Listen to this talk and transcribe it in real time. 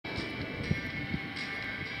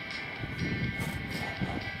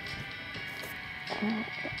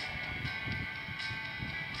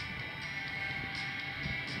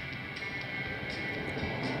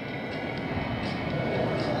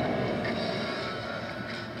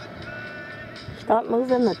Stop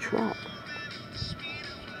moving the truck.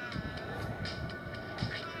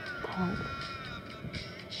 Pump.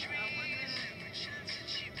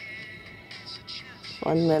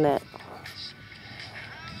 1 minute.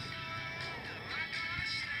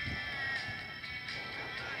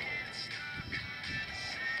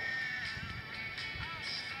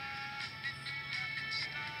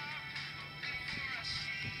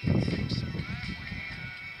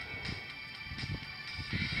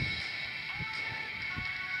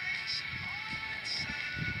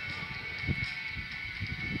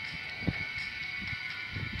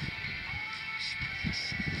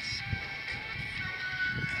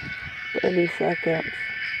 Thirty seconds.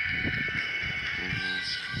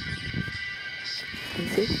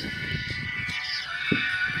 See?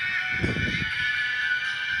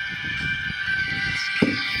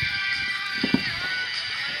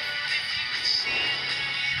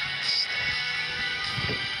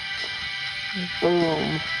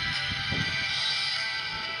 Boom.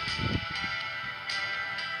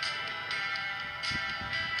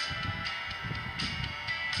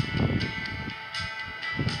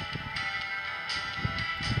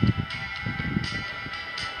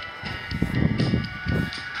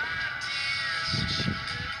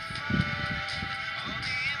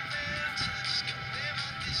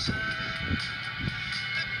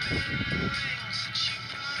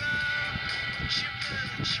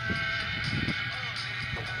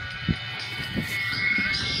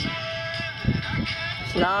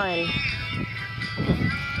 It's 9.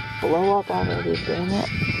 Blow up already, damn it.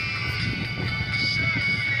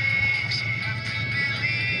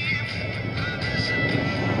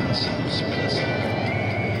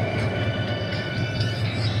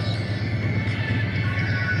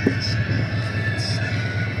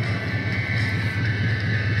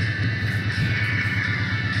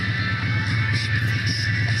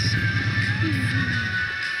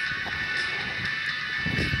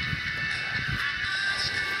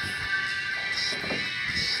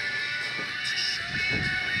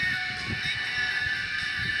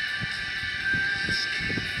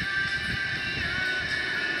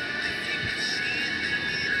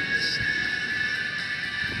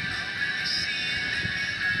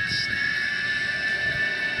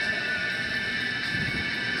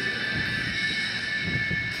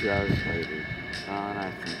 Just later. And I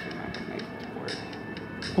think you're not gonna make it work.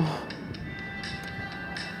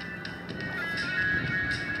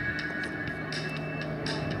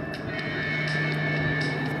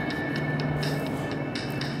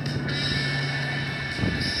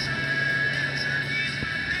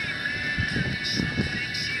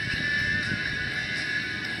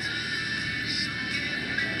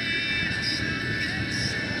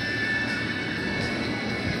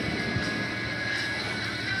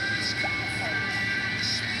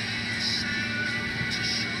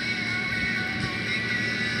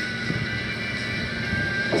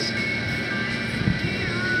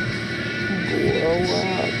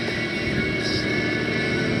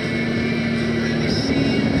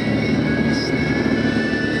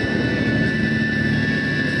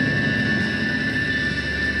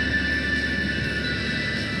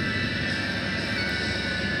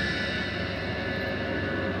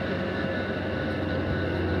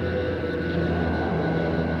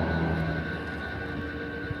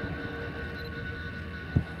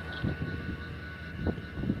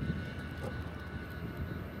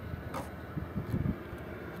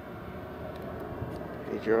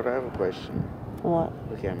 Hey Gerald, I have a question. What?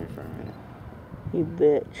 Look at me for a minute. You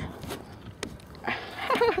bitch.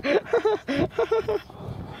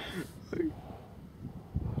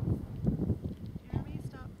 Jeremy,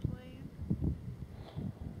 stop playing.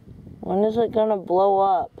 When is it gonna blow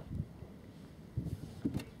up?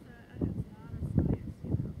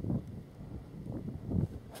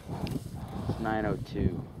 It's not a science, It's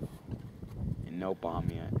 9:02. And no bomb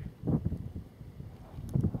yet.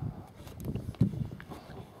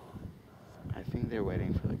 I think they're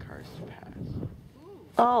waiting for the cars to pass. Ooh,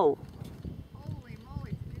 Oh, holy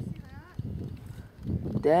moly, did you see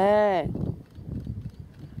that? dang.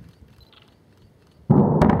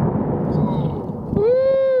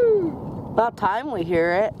 Woo! About time we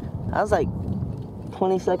hear it. I was like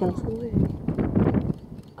 20 seconds away.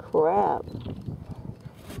 Crap.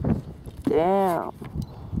 Damn.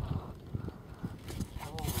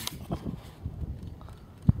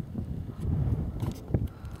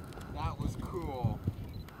 That was cool.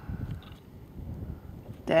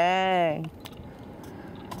 Dang.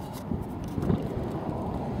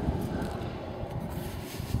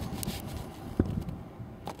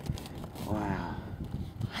 Wow.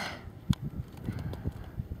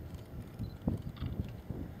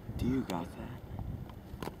 Do you got that?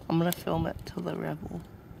 I'm gonna film it to the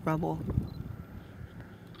rubble.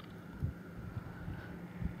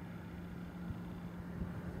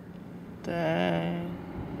 Dang.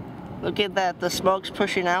 Look at that, the smoke's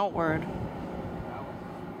pushing outward.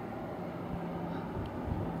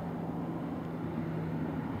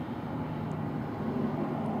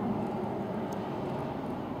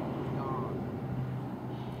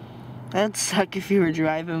 That'd suck if you were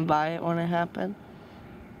driving by it when it happened.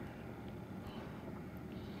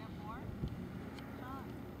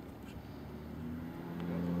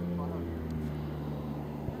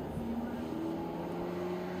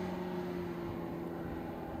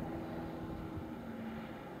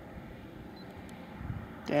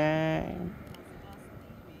 Dang.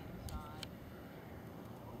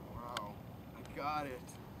 Wow, I got it.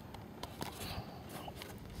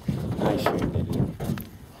 I sure did it.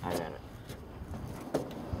 I got it.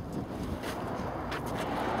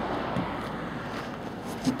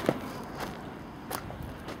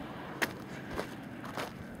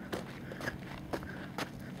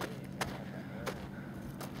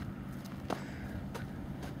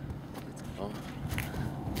 Oh.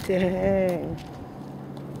 Dang.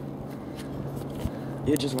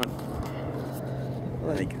 It just went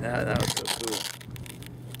like that. That was so cool.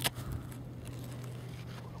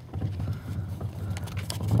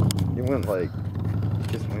 It went like,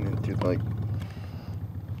 just went into like,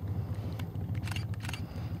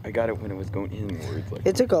 I got it when it was going inwards. Like,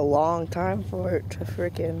 It took a long time for it to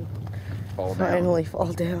freaking fall down. finally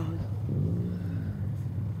fall down.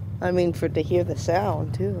 I mean, to hear the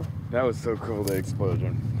sound too. That was so cool, the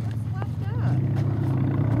explosion.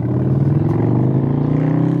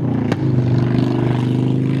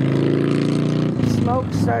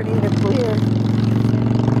 Smoke's starting to clear.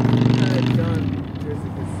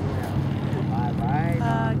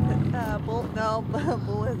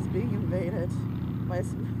 Bull is being invaded.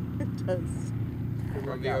 It does.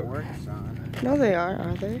 We're at work, son. No, they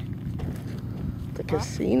are they? The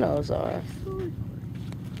casinos are.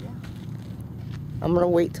 I'm gonna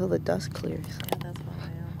wait till the dust clears. Yeah, that's what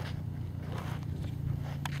I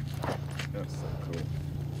am. That's so cool.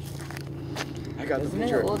 I got the Doesn't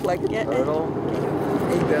picture. it look like it? Turtle.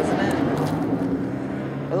 Hey, doesn't it?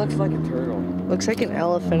 It looks like a turtle. Looks like an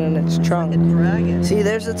elephant in its trunk. Like a dragon. See,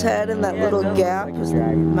 there's its head and that Yeah, little it does gap look like a is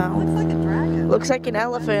dragon. Looks mouth. like a dragon. Looks like an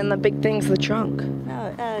elephant and the big thing's the trunk.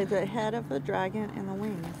 No, the head of the dragon and the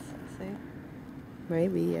wings. See?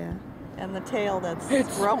 Maybe, yeah. And the tail that's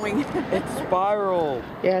growing. It's spiral.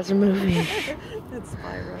 Yeah, it's a movie. It's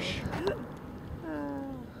spiral.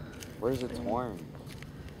 Where's its horn?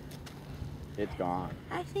 It's gone.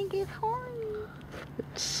 I think it's horny.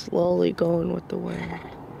 It's slowly going with the wind.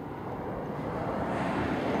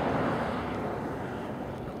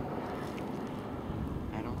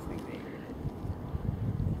 I don't think they heard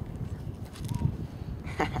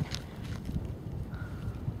it.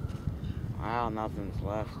 Wow, nothing's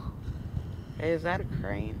left. Hey, is that a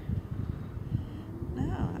crane? No,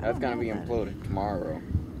 I That's don't gonna know be what that imploded tomorrow.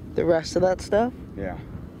 The rest of that stuff? Yeah.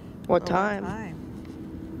 What is. time? Time.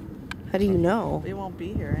 How do you know? We won't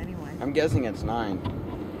be here anyway. I'm guessing it's 9.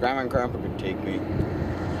 Grandma and Grandpa could take me.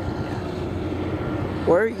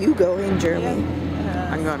 Where are you going, Jeremy?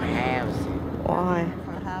 I'm going to have some. Why?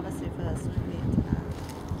 For Havasu for the swim meet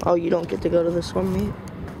tonight. Oh, you don't get to go to the swim meet?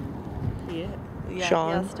 Yeah,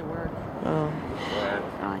 Sean? he has to work. Oh.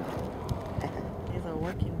 Fine. He's a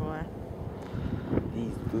working boy.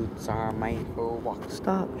 These boots are made for walks.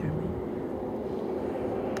 Stop, Jeremy.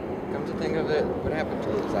 Come to think of it, what happened to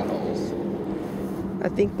those owls? I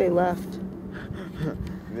think they left.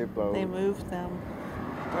 They both. They moved them.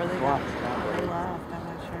 Or they Swapped. left, I'm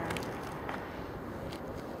not sure.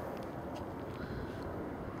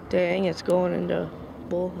 Dang, it's going into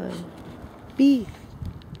bullhead. B.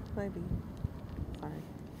 Maybe. Sorry.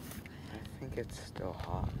 I think it's still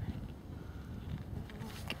hot.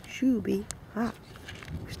 Shoo, B. Hot.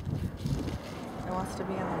 It wants to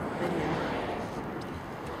be in the video.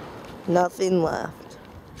 Nothing left.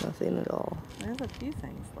 Nothing at all. There's a few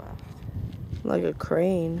things left. Like a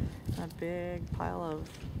crane. A big pile of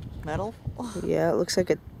metal. Yeah, it looks like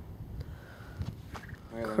a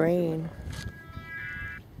Wait, let me crane. see.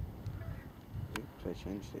 Oops, I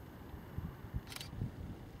changed it.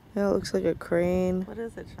 Yeah, it looks like a crane. What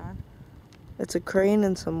is it, Sean? It's a crane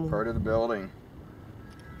and some... Part of the building.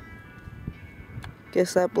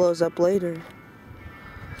 Guess that blows up later.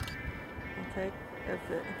 I'll take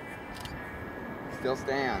if it Still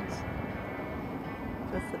stands.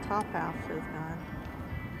 just the top half is gone.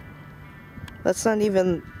 That's not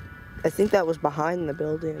even... I think that was behind the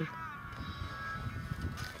building.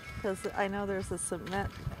 Because I know there's a submit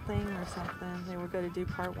thing or something. They were going to do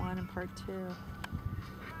part 1 and part 2.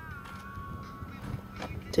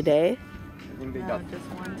 Today? I think they No, got just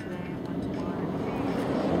one today and one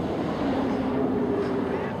tomorrow.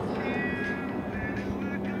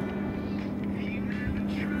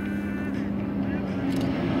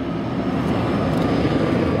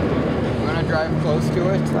 You wanna drive close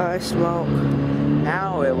to it? I smoke.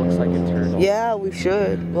 Now it looks like a turtle. Yeah, we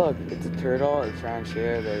should. Look, it's a turtle, it's round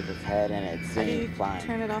here, there's its head, and it's How do you sitting flying.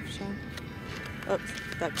 turn it off, Sean? Oops,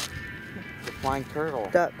 duck. It's a flying turtle.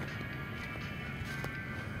 Duck.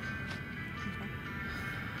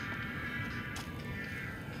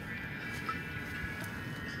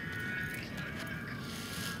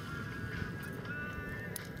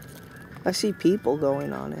 I see people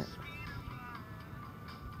going on it.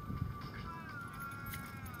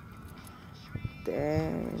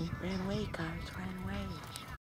 Dang. Ran away, guys, ran away.